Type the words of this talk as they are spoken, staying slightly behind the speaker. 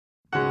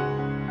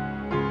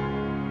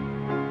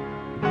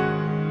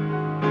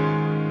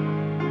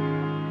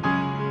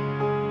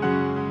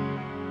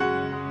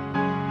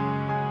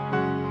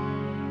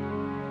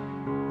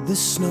The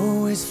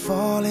snow is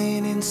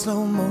falling in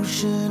slow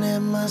motion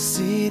and my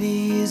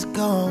city is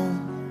gone.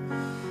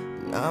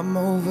 I'm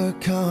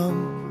overcome.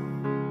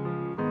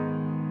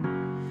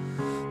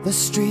 The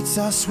streets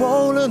are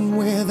swollen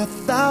with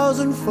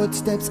 1,000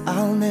 footsteps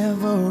I'll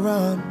never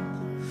run.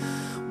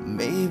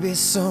 Maybe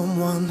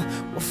someone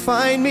will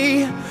find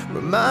me,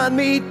 remind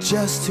me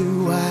just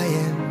who I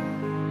am.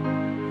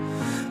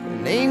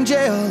 An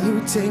angel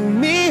who'll take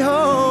me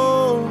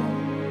home.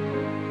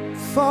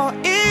 For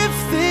if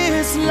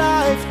this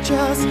life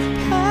just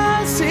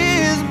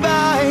passes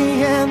by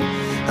and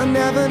I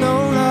never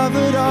know love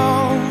at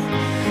all,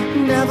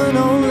 never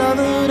know love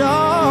at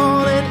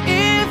all, and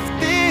if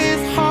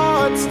this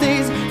heart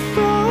stays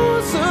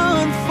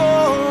frozen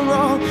for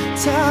all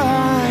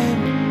time,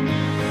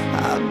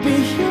 I'll be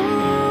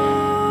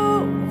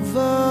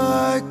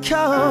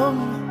overcome.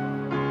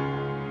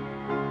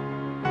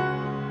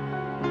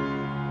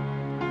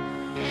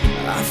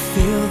 I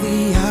feel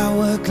the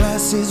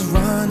hourglass is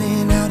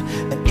running out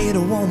and it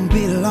won't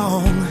be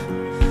long,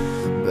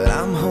 but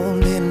I'm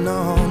holding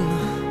on.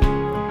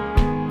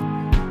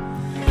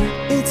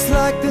 It's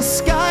like the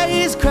sky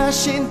is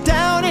crashing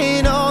down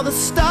and all the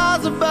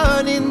stars are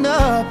burning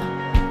up.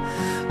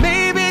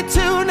 Maybe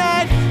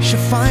tonight she'll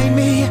find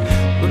me,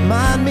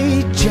 remind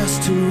me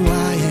just who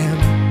I am.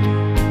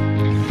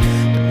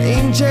 An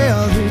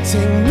angel who'll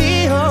take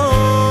me home.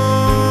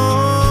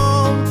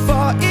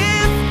 For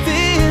if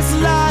this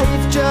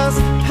life just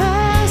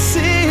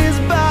passes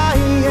by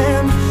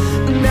and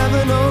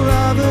never know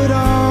love at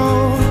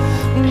all,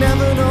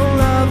 never know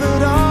love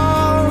at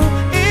all,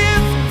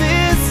 if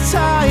this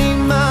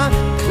time I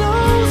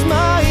close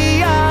my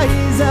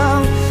eyes,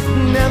 I'll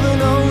never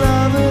know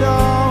love at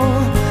all,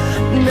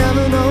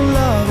 never know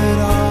love at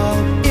all.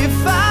 If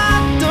I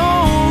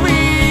don't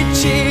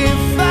reach,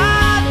 if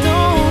I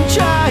don't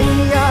try,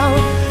 I'll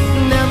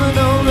never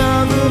know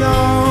love at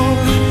all,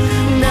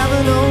 never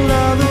know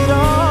love at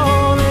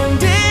all.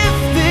 And if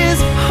this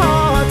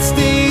heart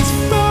stays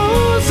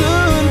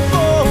frozen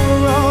for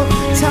all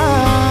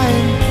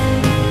time,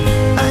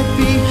 I'd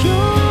be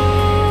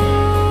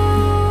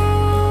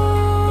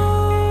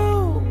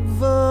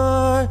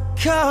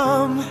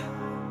overcome.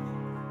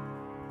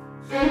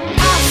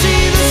 I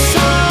see the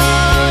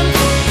sun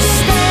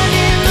stand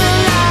in the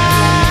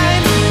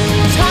light,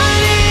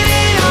 turning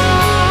it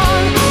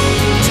on,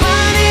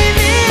 turning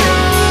it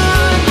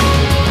on.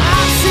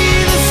 I see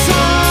the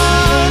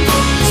sun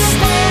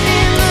stand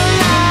in the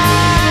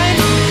light,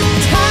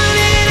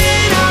 turning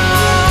it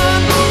on,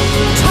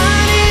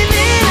 turning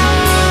it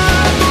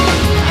on.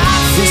 I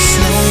see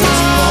the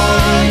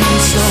sun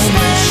stand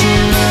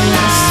in the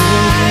light,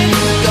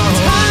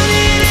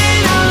 turning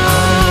it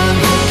on,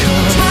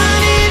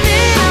 turning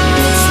it on.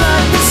 It's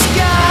like the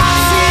sky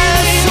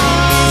is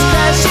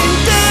crashing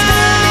down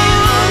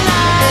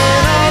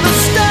and all the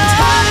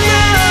stars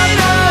are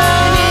burning,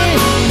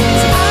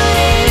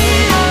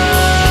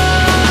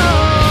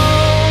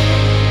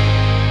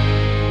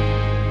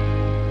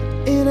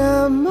 and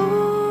I'm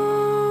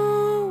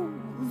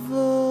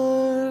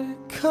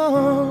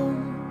overcome.